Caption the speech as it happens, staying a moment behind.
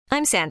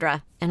I'm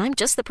Sandra, and I'm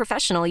just the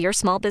professional your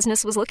small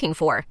business was looking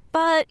for.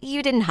 But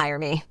you didn't hire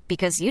me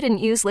because you didn't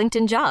use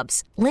LinkedIn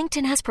Jobs.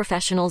 LinkedIn has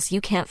professionals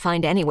you can't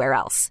find anywhere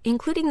else,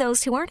 including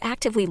those who aren't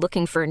actively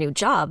looking for a new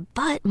job,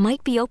 but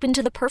might be open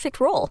to the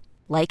perfect role,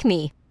 like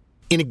me.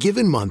 In a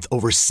given month,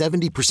 over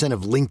 70%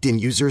 of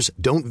LinkedIn users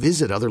don't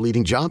visit other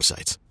leading job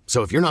sites.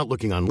 So if you're not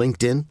looking on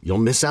LinkedIn, you'll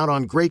miss out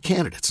on great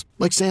candidates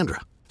like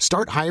Sandra.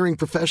 Start hiring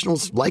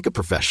professionals like a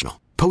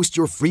professional. Post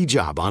your free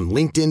job on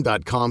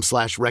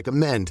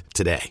linkedin.com/recommend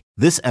today.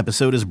 This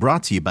episode is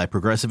brought to you by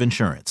Progressive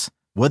Insurance.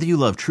 Whether you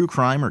love true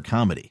crime or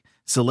comedy,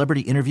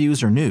 celebrity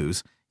interviews or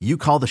news, you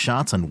call the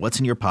shots on what's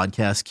in your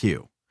podcast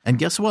queue. And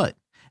guess what?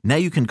 Now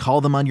you can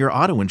call them on your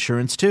auto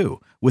insurance too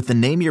with the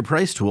Name Your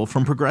Price tool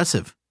from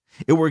Progressive.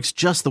 It works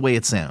just the way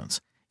it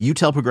sounds. You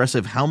tell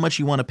Progressive how much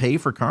you want to pay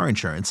for car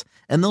insurance,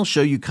 and they'll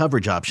show you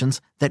coverage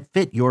options that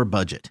fit your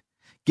budget.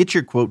 Get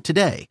your quote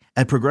today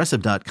at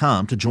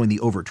Progressive.com to join the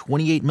over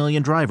 28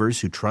 million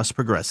drivers who trust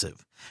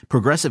Progressive.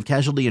 Progressive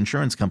Casualty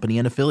Insurance Company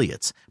and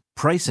Affiliates.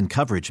 Price and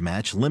coverage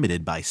match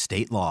limited by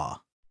state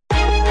law.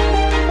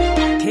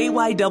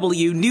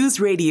 KYW News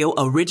Radio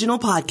original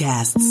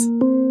podcasts.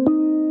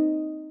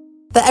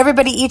 The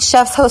Everybody Eats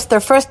chefs host their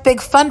first big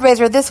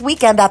fundraiser this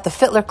weekend at the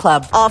Fittler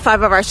Club. All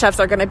 5 of our chefs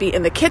are going to be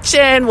in the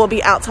kitchen. We'll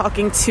be out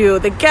talking to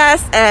the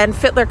guests, and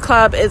Fittler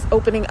Club is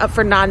opening up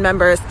for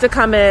non-members to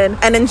come in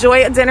and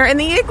enjoy a dinner in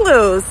the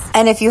igloos.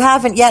 And if you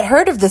haven't yet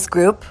heard of this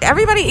group,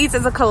 Everybody Eats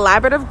is a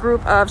collaborative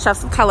group of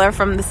chefs of color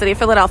from the city of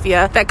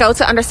Philadelphia that go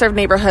to underserved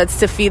neighborhoods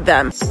to feed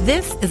them.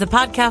 This is a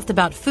podcast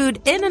about food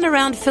in and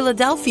around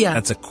Philadelphia.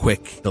 That's a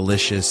quick,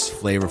 delicious,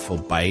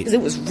 flavorful bite. It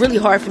was really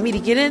hard for me to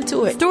get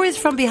into it. Stories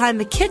from behind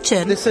the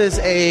kitchen. This is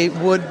a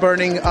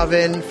wood-burning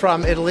oven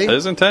from Italy. It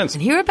is intense.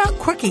 And hear about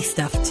quirky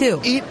stuff, too.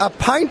 Eat a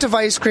pint of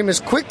ice cream as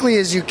quickly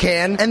as you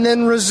can, and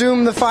then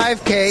resume the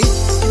 5K.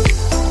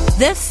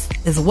 This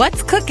is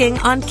What's Cooking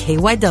on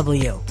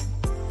KYW.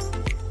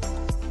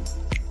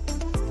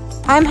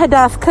 I'm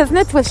Hadass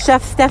Kuznets with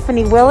Chef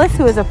Stephanie Willis,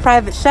 who is a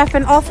private chef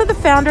and also the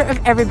founder of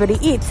Everybody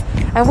Eats.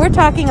 And we're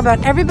talking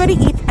about Everybody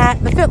Eats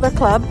at the Fittler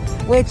Club,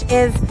 which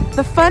is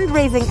the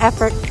fundraising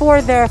effort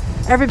for their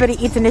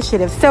Everybody Eats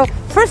initiative. So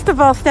first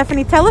of all,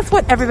 Stephanie, tell us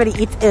what Everybody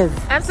Eats is.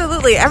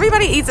 Absolutely.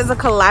 Everybody Eats is a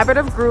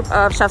collaborative group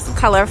of chefs of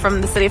color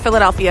from the city of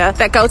Philadelphia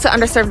that go to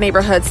underserved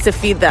neighborhoods to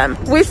feed them.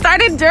 We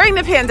started during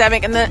the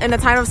pandemic in the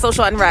time of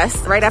social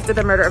unrest, right after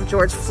the murder of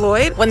George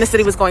Floyd, when the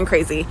city was going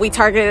crazy. We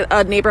targeted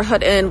a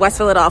neighborhood in West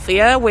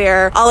Philadelphia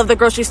where all of the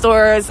grocery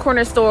stores,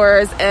 corner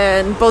stores,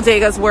 and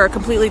bodegas were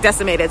completely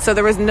decimated. So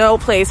there was no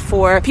place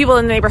for people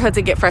in the neighborhood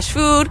to get fresh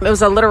food. It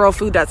was a literal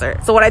food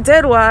desert. So what I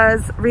did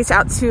was reach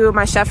out to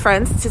my chef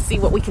friends to see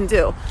what we can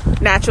do.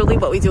 Naturally,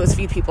 what we do is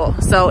feed people.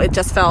 So it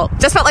just felt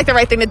like the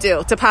right thing to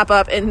do, to pop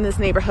up in this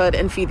neighborhood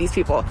and feed these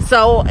people.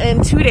 So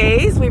in 2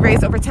 days, we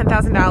raised over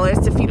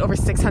 $10,000 to feed over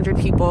 600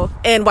 people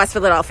in West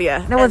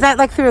Philadelphia. Now, was that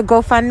like through a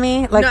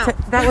GoFundMe? No.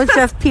 That was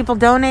just people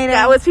donating?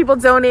 That was people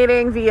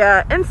donating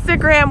via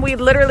Instagram.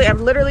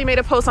 I've literally made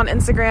a post on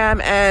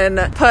Instagram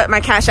and put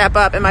my Cash App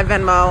up and my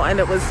Venmo, and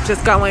it was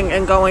just going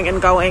and going and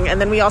going.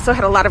 And then we also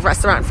had a lot of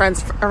restaurant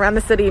friends around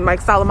the city,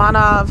 Mike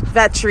Solomonov,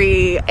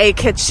 Vetri, A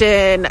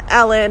Kitchen,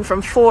 Ellen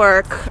from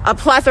Fork, a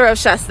plethora of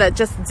chefs that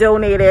just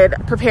donated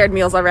prepared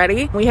meals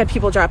already. We had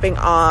people dropping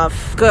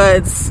off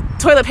goods,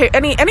 toilet paper,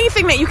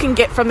 anything that you can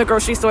get from the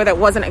grocery store that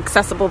wasn't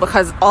accessible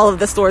because all of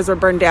the stores were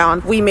burned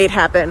down, we made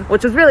happen,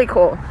 which was really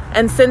cool.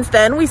 And since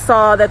then, we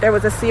saw that there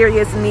was a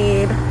serious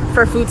need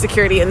for food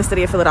security in the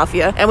city of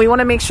Philadelphia, and we want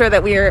to make sure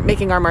that we are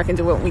making our mark and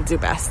do what we do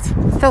best.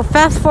 So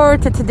fast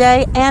forward to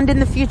today and in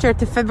the future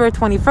to February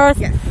 21st,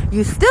 yes.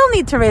 You still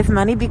need to raise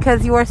money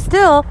because you are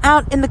still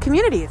out in the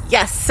communities.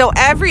 Yes, so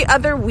every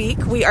other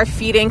week we are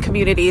feeding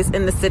communities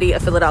in the city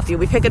of Philadelphia.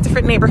 We pick a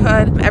different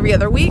neighborhood every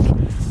other week,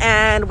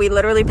 and we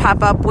literally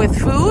pop up with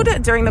food.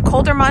 During the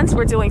colder months,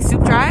 we're doing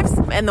soup drives.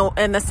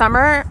 In the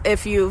summer,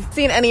 if you've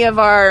seen any of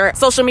our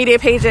social media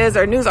pages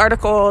or news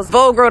articles,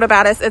 Vogue wrote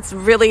about us, it's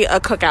really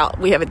a cookout.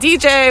 We have a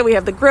DJ, we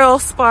have the grill,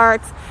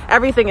 sparks,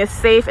 everything is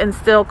safe and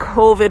still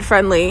COVID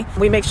friendly.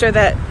 We make sure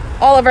that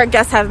all of our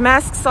guests have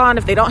masks on.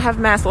 If they don't have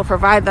masks, we'll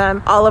provide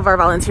them. All of our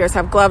volunteers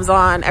have gloves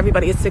on.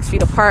 Everybody is 6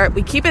 feet apart.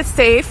 We keep it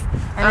safe.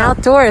 And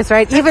outdoors,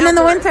 right? Even in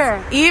the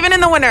winter. Even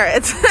in the winter.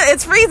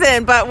 It's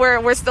freezing, but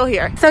we're still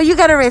here. So you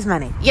got to raise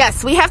money.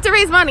 Yes, we have to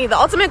raise money. The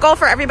ultimate goal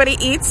for Everybody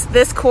Eats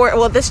this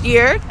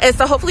year is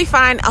to hopefully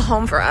find a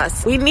home for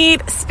us. We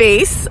need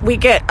space. We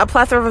get a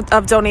plethora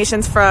of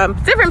donations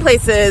from different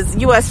places,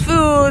 U.S.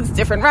 Foods,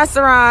 different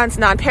restaurants,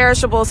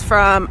 non-perishables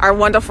from our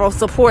wonderful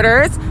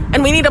supporters,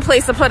 and we need a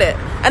place to put it.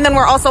 And then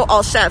we're also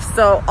all chefs,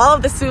 so all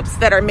of the soups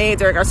that are made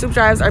during our soup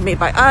drives are made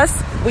by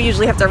us. We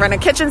usually have to rent a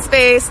kitchen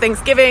space.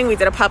 Thanksgiving, we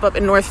did a pop-up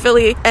in North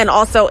Philly and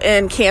also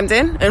in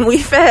Camden, and we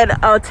fed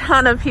a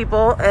ton of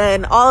people,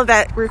 and all of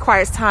that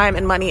requires time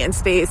and money and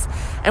space.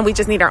 and we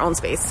just need our own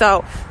space.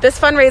 So this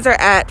fundraiser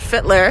at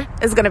Fitler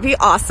is going to be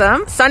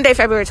awesome. Sunday,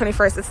 February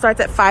 21st. It starts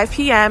at 5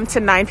 p.m. to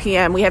 9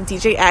 p.m. We have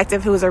DJ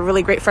Active, who is a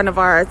really great friend of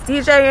ours,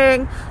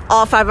 DJing.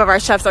 All 5 of our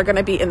chefs are going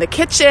to be in the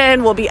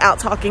kitchen. We'll be out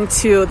talking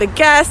to the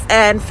guests,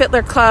 and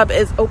Fitler Club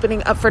is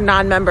opening up for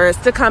non-members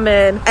to come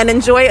in and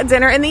enjoy a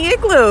dinner in the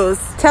igloos.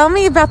 Tell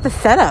me about the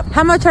setup.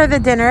 How much are the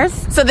dinners?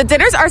 So the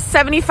dinners are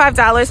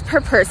 $75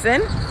 per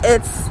person.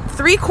 It's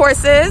 3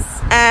 courses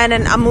and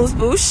an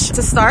amuse-bouche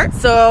to start.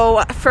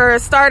 So for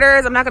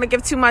starters, I'm not going to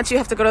give too much. You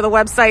have to go to the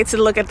website to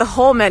look at the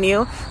whole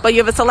menu, but you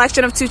have a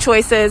selection of 2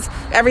 choices.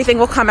 Everything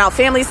will come out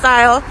family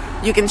style.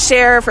 You can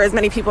share for as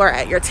many people are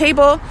at your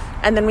table.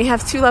 And then we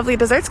have 2 lovely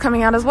desserts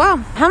coming out as well.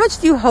 How much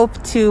do you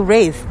hope to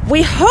raise?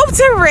 We hope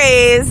to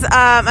raise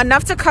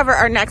enough to cover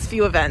our next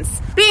few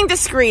events. Being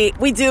discreet,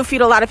 we do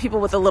feed a lot of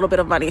people with a little bit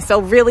of money, so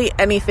really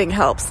anything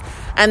helps.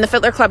 And the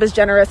Fitler Club is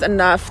generous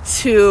enough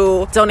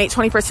to donate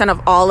 20%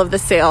 of all of the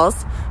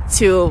sales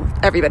to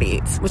Everybody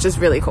Eats, which is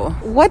really cool.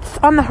 What's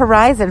on the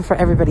horizon for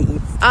Everybody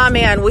Eats?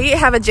 Man, we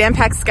have a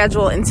jam-packed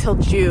schedule until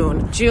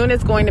June. June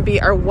is going to be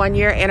our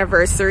 1-year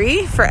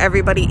anniversary for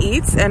Everybody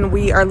Eats, and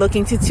we are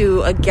looking to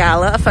do a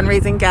gala, a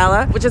fundraising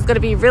gala, which is going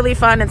to be really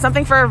fun and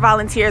something for our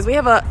volunteers. We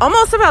have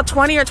almost about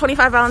 20 or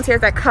 25 volunteers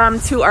that come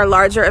to our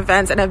larger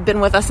events and have been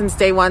with us since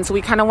day one, so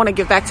we kind of want to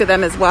give back to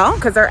them as well,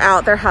 because they're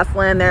out, they're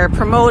hustling, they're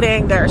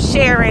promoting, they're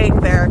sharing,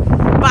 they're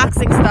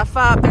boxing stuff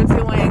up, they're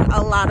doing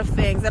a lot of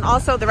things. And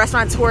also the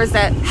restaurateurs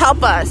that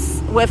help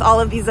us with all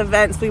of these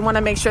events, we want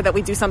to make sure that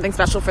we do something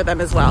special for them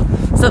as well.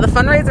 So the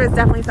fundraiser is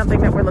definitely something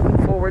that we're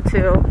looking forward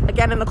to.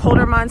 Again, in the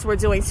colder months, we're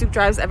doing soup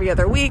drives every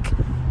other week.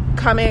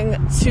 Coming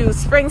to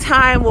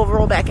springtime, we'll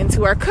roll back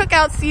into our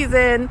cookout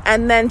season,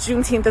 and then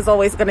Juneteenth is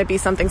always going to be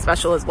something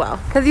special as well.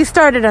 Because you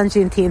started on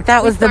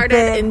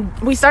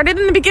Juneteenth. We started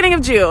in the beginning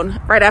of June,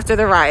 right after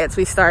the riots.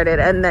 We started,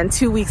 and then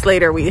 2 weeks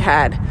later, we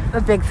had a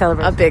big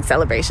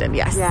celebration.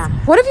 Yes. Yeah.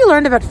 What have you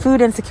learned about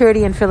food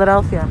insecurity in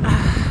Philadelphia?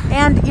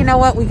 And you know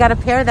what? We got to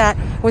pair that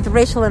with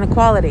racial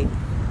inequality.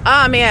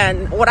 Oh,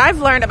 man. What I've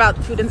learned about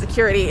food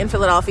insecurity in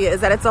Philadelphia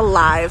is that it's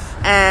alive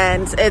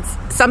and it's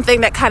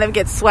something that kind of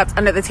gets swept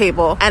under the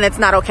table, and it's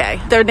not okay.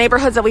 There are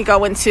neighborhoods that we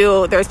go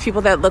into, there's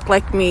people that look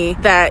like me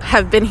that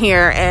have been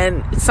here,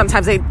 and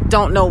sometimes they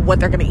don't know what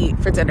they're going to eat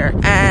for dinner.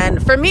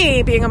 And for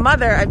me, being a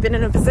mother, I've been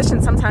in a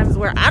position sometimes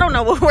where I don't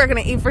know what we're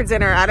going to eat for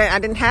dinner. I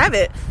didn't have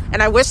it.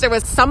 And I wish there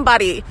was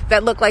somebody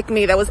that looked like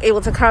me that was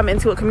able to come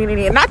into a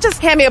community and not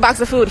just hand me a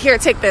box of food. Here,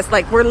 take this.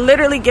 Like, we're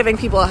literally giving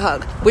people a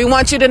hug. We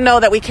want you to know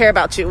that we care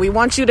about you. We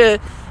want you to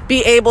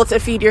be able to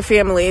feed your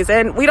families.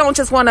 And we don't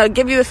just want to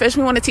give you the fish,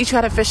 we want to teach you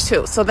how to fish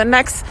too. So the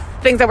next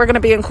things that we're going to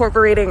be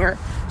incorporating or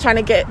trying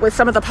to get with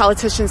some of the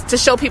politicians to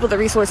show people the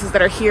resources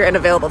that are here and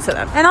available to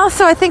them. And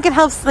also, I think it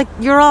helps, like,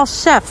 you're all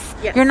chefs.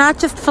 Yes. You're not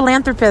just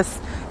philanthropists,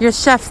 you're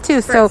chefs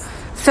too. First.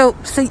 So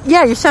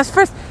yeah, you're chefs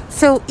first.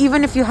 So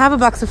even if you have a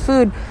box of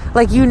food,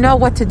 like, you know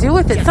what to do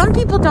with it. Yes. Some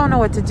people don't know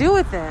what to do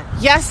with it.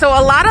 Yes, so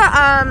a lot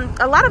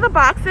of the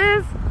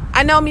boxes,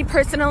 I know me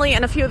personally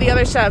and a few of the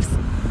other chefs,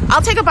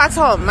 I'll take a box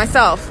home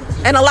myself.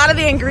 And a lot of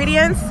the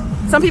ingredients,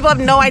 some people have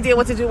no idea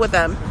what to do with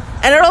them.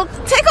 And it'll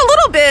take a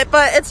little bit,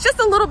 but it's just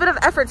a little bit of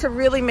effort to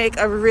really make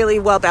a really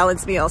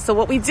well-balanced meal. So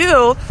what we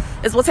do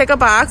is we'll take a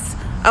box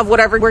of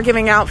whatever we're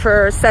giving out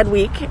for said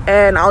week,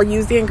 and I'll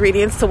use the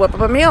ingredients to whip up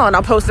a meal, and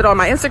I'll post it on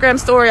my Instagram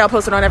story. I'll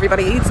post it on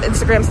Everybody Eats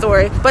Instagram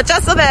story. But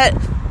just so that,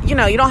 you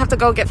know, you don't have to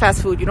go get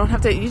fast food. You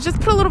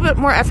just put a little bit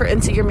more effort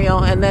into your meal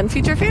and then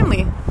feed your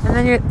family. And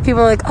then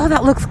people are like, oh,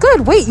 that looks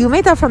good. Wait, you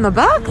made that from the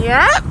box?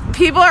 Yeah.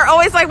 People are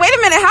always like, wait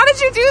a minute, how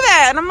did you do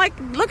that? And I'm like,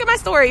 look at my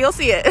story. You'll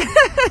see it.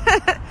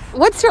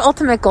 What's your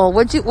ultimate goal?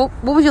 What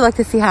would you like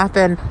to see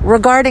happen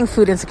regarding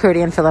food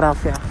insecurity in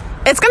Philadelphia?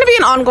 It's going to be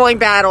an ongoing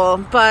battle,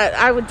 but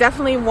I would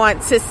definitely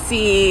want to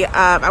see,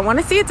 I want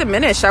to see it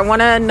diminish. I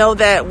want to know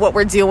that what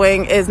we're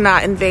doing is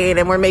not in vain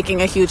and we're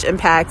making a huge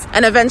impact.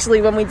 And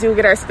eventually, when we do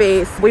get our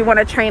space, we want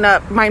to train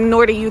up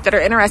minority youth that are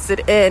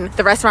interested in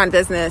the restaurant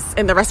business,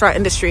 in the restaurant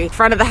industry,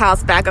 front of the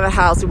house, back of the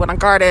house. We want to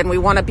garden. We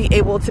want to be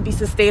able to be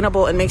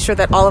sustainable and make sure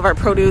that all of our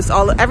produce,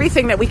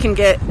 everything that we can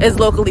get is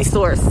locally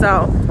sourced.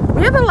 So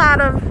we have a lot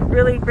of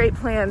really great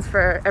plans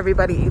for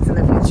Everybody Eats in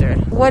the future.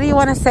 What do you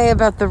want to say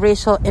about the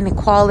racial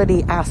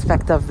inequality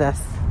aspect of this?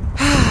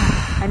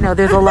 I know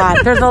there's a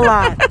lot. There's a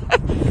lot.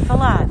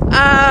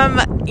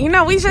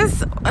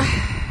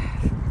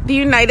 The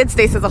United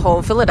States as a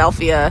whole,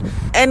 Philadelphia,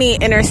 any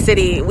inner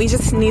city, we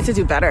just need to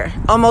do better.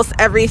 Almost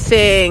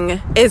everything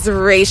is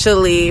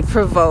racially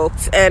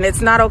provoked, and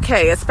it's not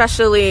okay,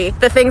 especially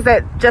the things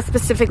that just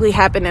specifically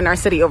happened in our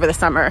city over the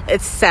summer.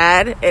 It's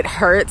sad. It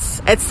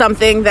hurts. It's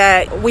something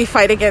that we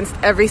fight against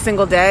every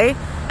single day.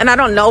 And I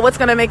don't know what's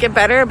going to make it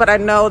better, but I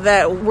know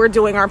that we're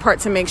doing our part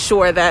to make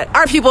sure that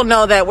our people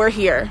know that we're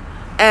here.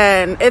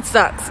 And it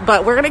sucks,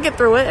 but we're going to get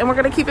through it, and we're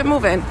going to keep it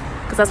moving,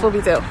 because that's what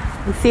we do.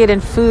 You see it in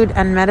food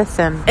and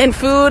medicine. In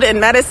food and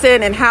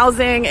medicine and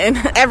housing and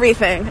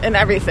everything,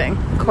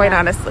 quite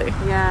honestly.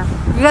 Yeah.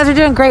 You guys are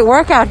doing great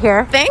work out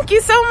here. Thank you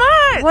so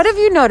much. What have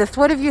you noticed?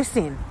 What have you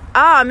seen?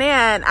 Oh,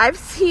 man, I've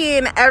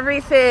seen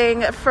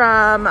everything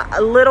from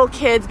little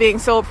kids being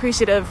so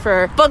appreciative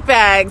for book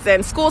bags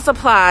and school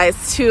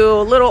supplies to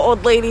little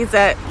old ladies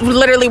that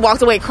literally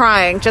walked away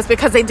crying just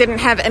because they didn't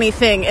have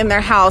anything in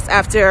their house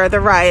after the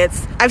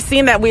riots. I've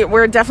seen that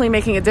we're definitely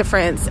making a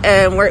difference,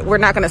 and we're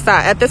not going to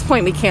stop. At this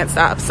point, we can't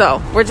stop.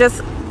 So we're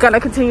just going to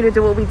continue to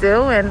do what we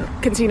do and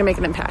continue to make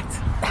an impact.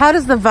 How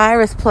does the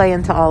virus play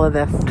into all of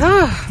this?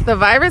 The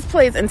virus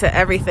plays into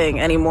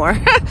everything anymore.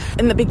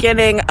 In the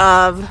beginning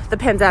of the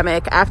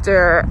pandemic,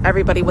 after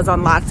everybody was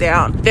on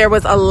lockdown, there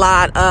was a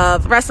lot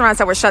of restaurants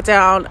that were shut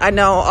down. I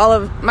know all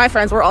of my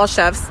friends were all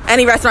chefs.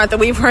 Any restaurant that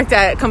we've worked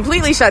at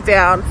completely shut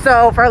down.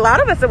 So for a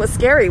lot of us, it was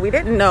scary. We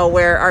didn't know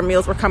where our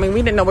meals were coming.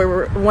 We didn't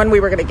know when we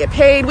were going to get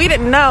paid. We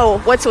didn't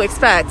know what to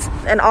expect.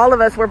 And all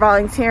of us were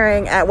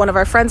volunteering at one of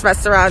our friends'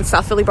 restaurants,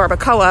 South Philly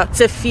Barbacoa,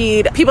 to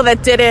feed people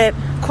that didn't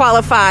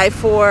qualify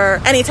for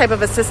any type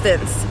of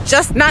assistance.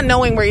 Just not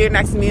knowing where your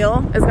next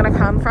meal is going to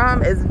come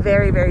from is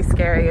very, very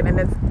scary. And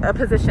it's a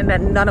position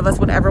that none of us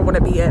would ever want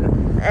to be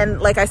in. And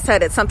like I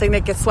said, it's something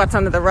that gets swept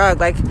under the rug.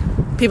 Like,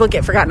 people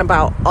get forgotten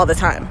about all the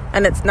time,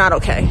 and it's not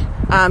okay.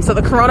 So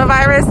the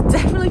coronavirus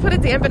definitely put a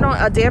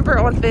damper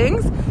on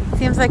things.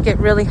 Seems like it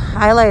really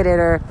highlighted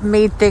or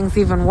made things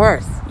even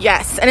worse.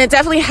 Yes, and it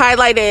definitely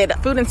highlighted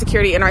food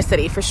insecurity in our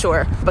city for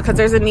sure, because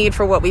there's a need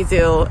for what we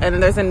do,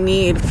 and there's a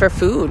need for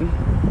food.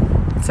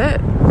 That's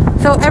it.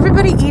 So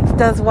Everybody Eats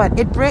does what?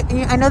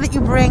 I know that you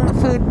bring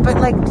food, but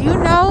do you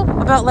know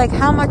about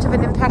how much of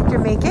an impact you're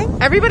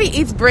making? Everybody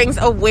Eats brings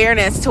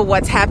awareness to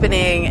what's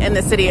happening in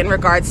the city in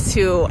regards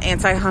to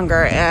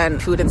anti-hunger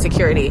and food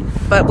insecurity.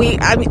 But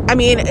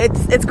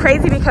it's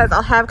crazy because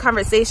I'll have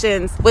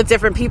conversations with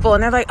different people,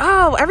 and they're like,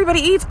 "Oh, Everybody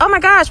Eats! Oh my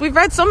gosh, we've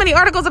read so many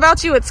articles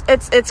about you. It's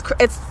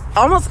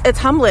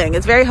humbling.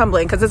 It's very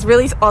humbling because it's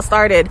really all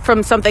started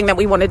from something that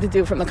we wanted to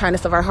do from the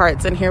kindness of our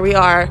hearts, and here we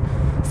are."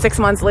 6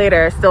 months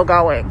later, still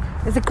going.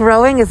 Is it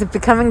growing? Is it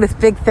becoming this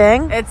big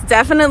thing? It's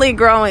definitely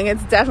growing.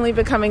 It's definitely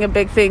becoming a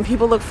big thing.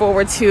 People look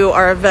forward to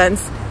our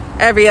events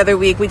every other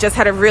week. We just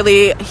had a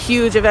really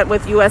huge event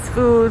with U.S.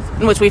 Foods,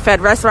 in which we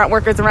fed restaurant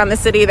workers around the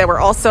city that were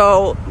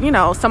also,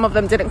 some of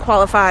them didn't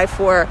qualify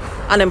for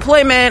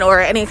unemployment or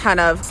any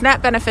kind of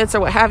SNAP benefits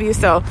or what have you.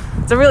 So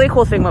it's a really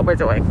cool thing what we're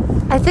doing.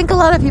 I think a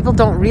lot of people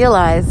don't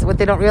realize, what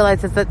they don't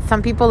realize is that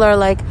some people are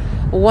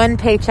one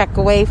paycheck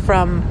away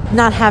from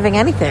not having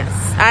anything.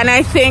 And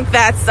I think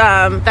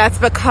that's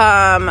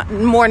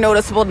become more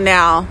noticeable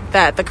now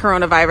that the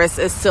coronavirus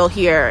is still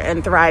here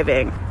and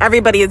thriving.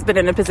 Everybody has been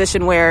in a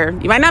position where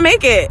you might not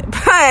make it,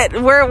 but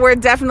we're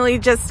definitely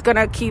just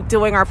gonna keep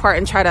doing our part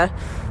and try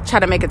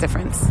to make a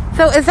difference.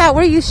 So is that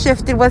where you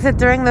shifted? Was it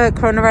during the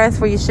coronavirus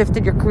where you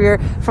shifted your career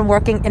from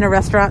working in a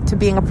restaurant to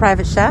being a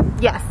private chef?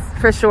 Yes,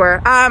 for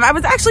sure. I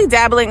was actually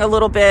dabbling a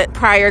little bit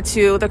prior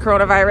to the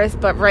coronavirus,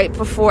 but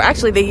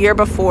the year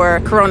before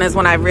Corona is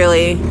when I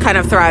really kind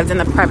of thrived in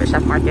the private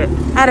chef market.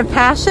 Out of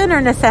passion or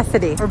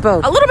necessity, or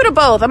both? A little bit of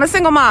both. I'm a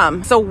single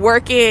mom, so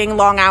working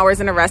long hours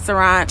in a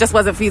restaurant just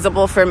wasn't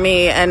feasible for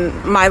me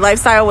and my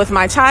lifestyle with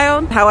my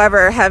child.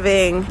 However,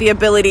 having the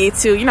ability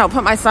to,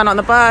 put my son on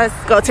the bus,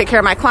 go take care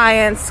of my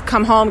clients,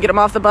 come home, get him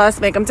off the bus,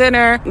 make him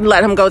dinner,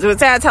 let him go to his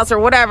dad's house or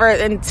whatever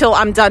until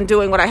I'm done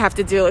doing what I have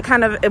to do.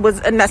 It was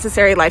a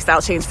necessary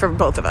lifestyle change for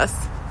both of us.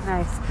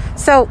 Nice.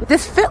 So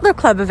this Fitler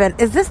Club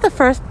event, is this the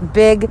first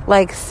big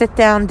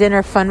sit-down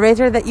dinner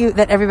fundraiser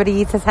that Everybody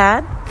Eats has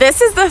had? This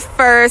is the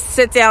first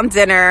sit-down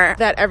dinner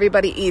that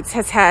Everybody Eats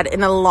has had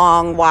in a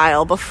long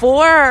while.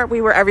 Before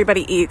we were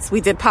Everybody Eats,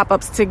 we did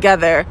pop-ups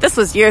together. This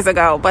was years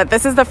ago, but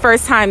this is the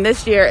first time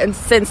this year, and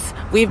since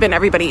we've been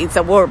Everybody Eats,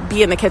 that we'll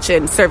be in the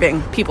kitchen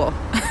serving people.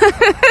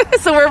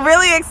 So we're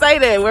really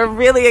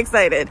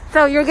excited.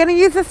 So you're going to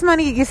use this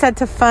money, you said,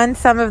 to fund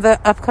some of the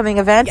upcoming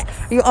events.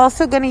 Yes. Are you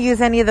also going to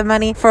use any of the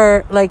money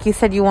for, you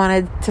said you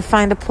wanted to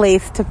find a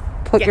place to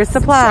put your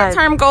supplies?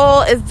 Short-term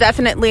goal is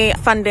definitely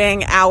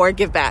funding our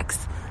givebacks.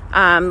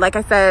 Like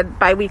I said,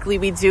 bi-weekly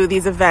we do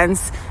these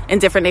events in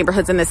different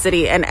neighborhoods in the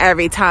city, and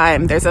every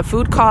time there's a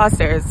food cost,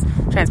 there's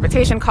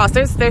transportation cost,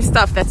 there's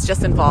stuff that's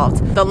just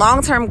involved. The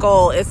long-term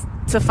goal is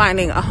to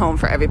finding a home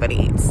for Everybody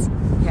Eats.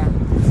 Yeah.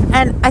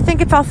 And I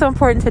think it's also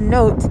important to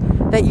note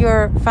that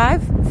you're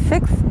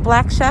 6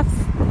 black chefs?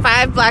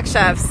 5 black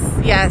chefs,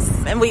 yes.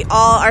 And we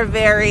all are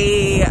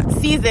very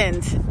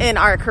seasoned in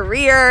our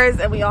careers,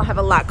 and we all have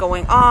a lot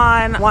going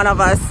on. One of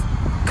us,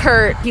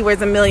 Kurt, he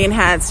wears a million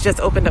hats,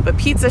 just opened up a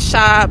pizza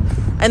shop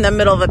in the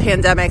middle of a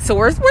pandemic. So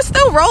we're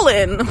still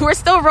rolling. We're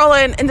still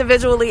rolling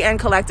individually and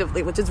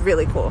collectively, which is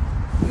really cool.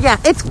 Yeah,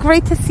 it's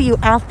great to see you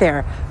out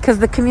there because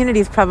the community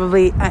is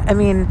probably,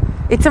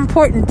 it's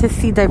important to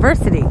see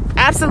diversity.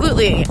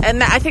 Absolutely.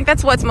 And I think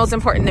that's what's most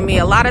important to me.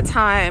 A lot of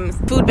times,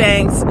 food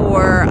banks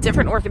or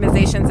different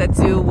organizations that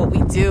do what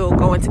we do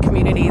go into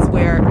communities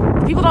where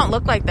people don't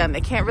look like them.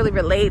 They can't really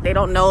relate. They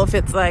don't know if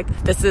it's like,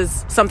 this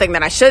is something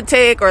that I should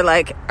take, or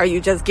like, are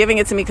you just giving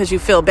it to me because you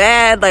feel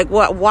bad? Like,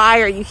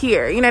 why are you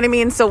here? You know what I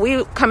mean? So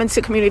we come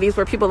into communities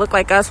where people look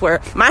like us,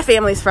 where my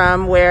family's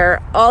from,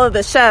 where all of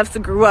the chefs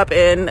grew up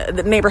in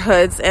the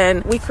neighborhoods,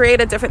 and we create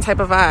a different type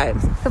of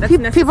vibe.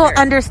 So people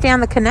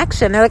understand the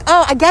connection. They're like,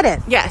 oh, I get it.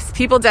 Yes,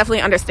 people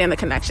definitely understand the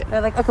connection.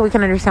 They're like, okay, we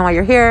can understand why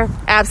you're here.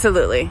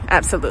 Absolutely.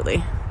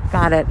 Absolutely.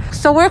 Got it.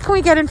 So where can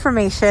we get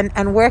information,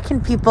 and where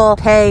can people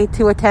pay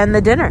to attend the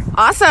dinner?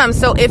 Awesome.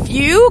 So if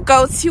you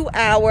go to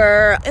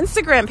our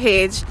Instagram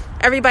page,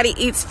 Everybody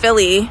Eats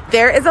Philly,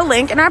 there is a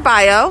link in our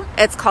bio.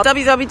 It's called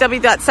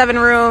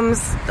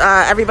www.7rooms,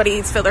 Everybody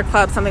Eats Fiddler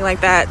Club, something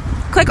like that.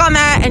 Click on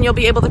that and you'll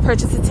be able to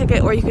purchase a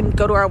ticket, or you can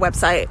go to our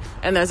website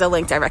and there's a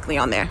link directly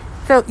on there.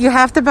 So you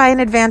have to buy in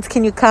advance.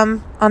 Can you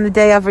come on the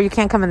day of, or you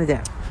can't come on the day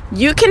of?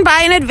 You can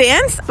buy in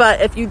advance,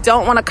 but if you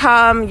don't want to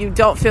come, you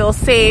don't feel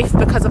safe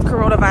because of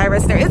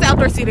coronavirus, there is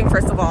outdoor seating,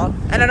 first of all.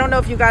 And I don't know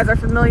if you guys are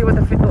familiar with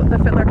the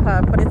Fiddler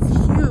Club, but it's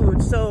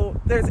huge. So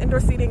there's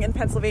indoor seating in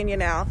Pennsylvania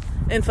now,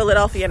 in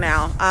Philadelphia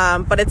now.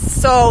 But it's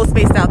so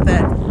spaced out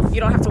that you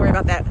don't have to worry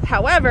about that.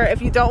 However,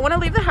 if you don't want to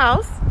leave the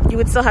house, you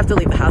would still have to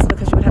leave the house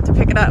because you would have to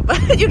pick it up.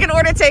 But you can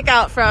order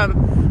takeout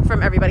from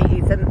Everybody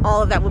Eats, and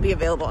all of that will be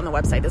available on the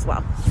website as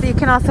well. So you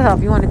can also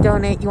help. You want to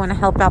donate, you want to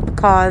help out the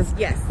cause.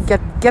 Yes.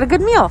 Get a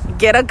good meal.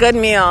 Get a good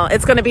meal.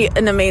 It's going to be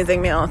an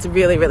amazing meal. It's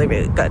really, really,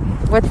 really good.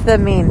 What's the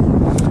main?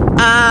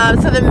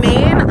 So the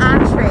main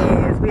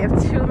entrees, we have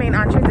 2 main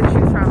entrees to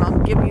choose from. I'll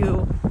give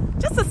you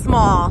just a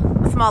small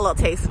little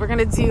taste. We're going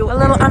to do a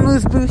little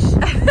amuse-bouche.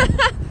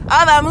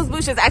 Oh, the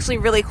amuse-bouche is actually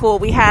really cool.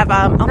 We have...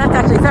 that's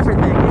actually a separate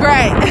thing.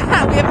 Right. We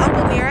have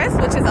Uncle Nearest,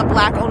 which is a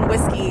black-owned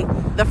whiskey.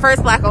 The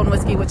first black-owned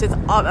whiskey, which is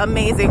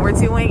amazing. We're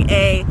doing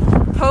a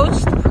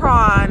poached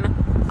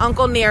prawn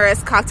Uncle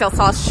Nearest cocktail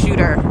sauce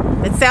shooter.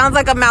 It sounds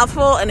like a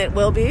mouthful, and it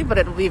will be, but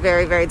it will be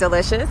very, very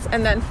delicious.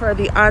 And then for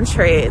the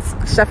entrees,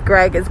 Chef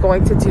Greg is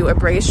going to do a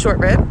braised short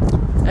rib,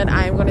 and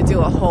I'm going to do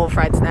a whole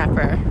fried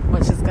snapper,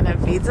 which is going to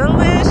be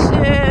delicious.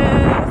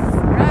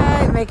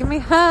 Right, making me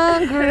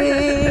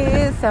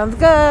hungry. Sounds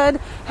good.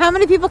 How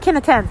many people can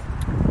attend?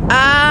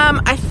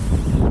 I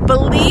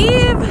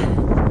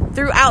believe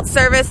throughout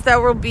service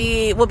we'll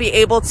be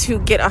able to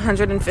get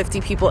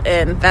 150 people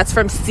in. That's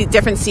from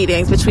different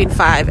seatings between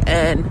 5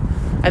 and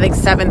I think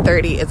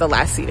 7:30 is the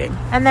last seating.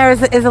 And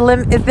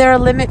is there a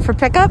limit for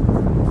pickup?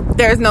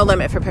 There is no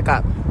limit for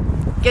pickup.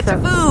 Get your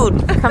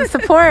food. Come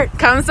support.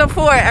 Come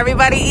support.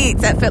 Everybody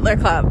Eats at Fiddler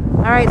Club.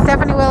 All right,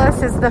 Stephanie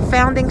Willis is the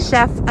founding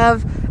chef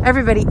of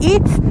Everybody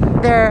Eats.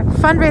 Their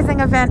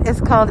fundraising event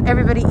is called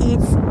Everybody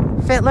Eats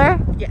Fiddler.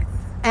 Yes.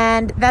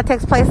 And that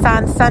takes place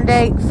on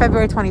Sunday,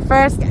 February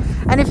 21st. Yes.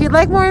 And if you'd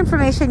like more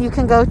information, you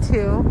can go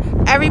to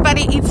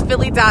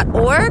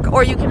everybodyeatsphilly.org,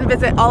 or you can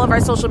visit all of our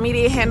social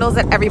media handles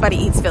at Everybody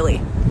Eats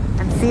Philly.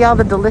 And see all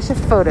the delicious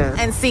photos.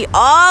 And see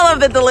all of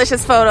the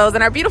delicious photos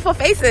and our beautiful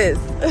faces.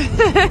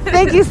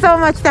 Thank you so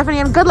much, Stephanie,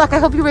 and good luck. I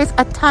hope you raise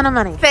a ton of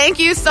money. Thank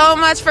you so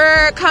much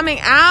for coming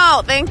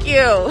out. Thank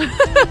you.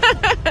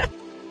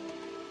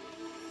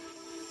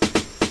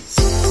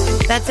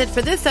 That's it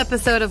for this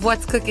episode of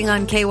What's Cooking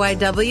on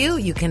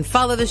KYW. You can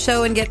follow the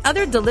show and get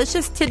other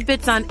delicious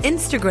tidbits on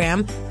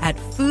Instagram at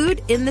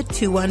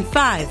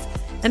foodinthe215.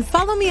 And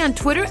follow me on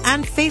Twitter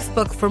and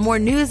Facebook for more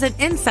news and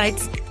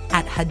insights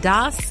at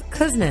Hadass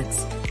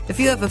Kuznets. If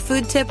you have a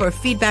food tip or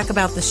feedback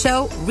about the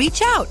show,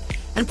 reach out.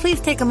 And please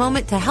take a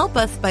moment to help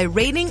us by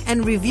rating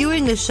and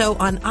reviewing the show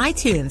on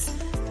iTunes.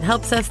 It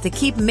helps us to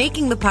keep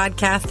making the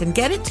podcast and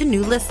get it to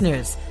new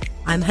listeners.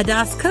 I'm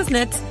Hadass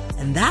Kuznets,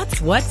 and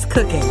that's What's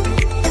Cooking.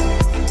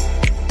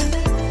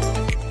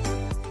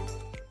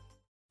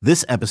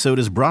 This episode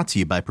is brought to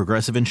you by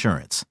Progressive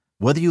Insurance.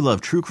 Whether you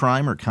love true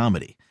crime or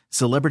comedy,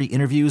 celebrity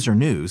interviews or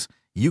news,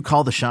 you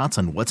call the shots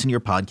on what's in your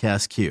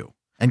podcast queue.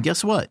 And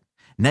guess what?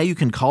 Now you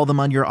can call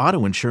them on your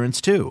auto insurance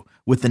too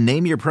with the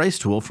Name Your Price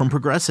tool from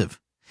Progressive.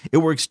 It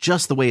works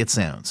just the way it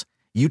sounds.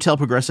 You tell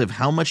Progressive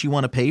how much you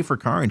want to pay for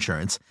car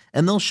insurance,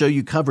 and they'll show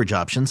you coverage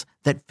options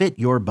that fit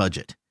your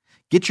budget.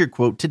 Get your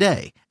quote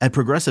today at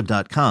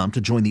Progressive.com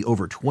to join the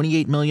over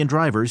 28 million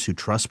drivers who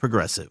trust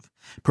Progressive.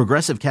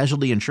 Progressive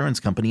Casualty Insurance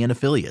Company and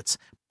Affiliates.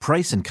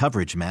 Price and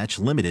coverage match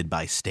limited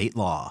by state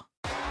law.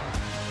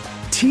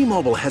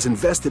 T-Mobile has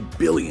invested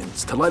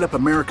billions to light up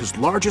America's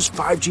largest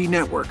 5G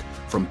network,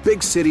 from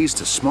big cities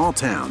to small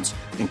towns,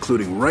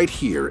 including right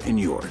here in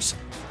yours.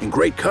 And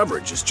great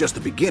coverage is just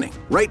the beginning.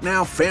 Right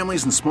now,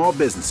 families and small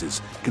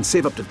businesses can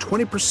save up to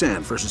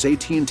 20% versus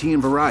AT&T and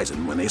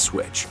Verizon when they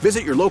switch.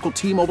 Visit your local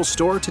T-Mobile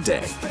store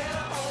today.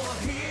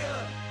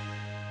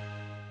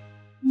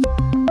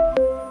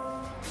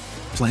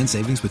 Plan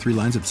savings with 3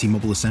 lines of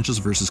T-Mobile Essentials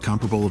versus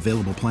comparable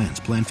available plans.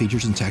 Plan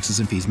features and taxes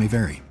and fees may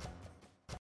vary.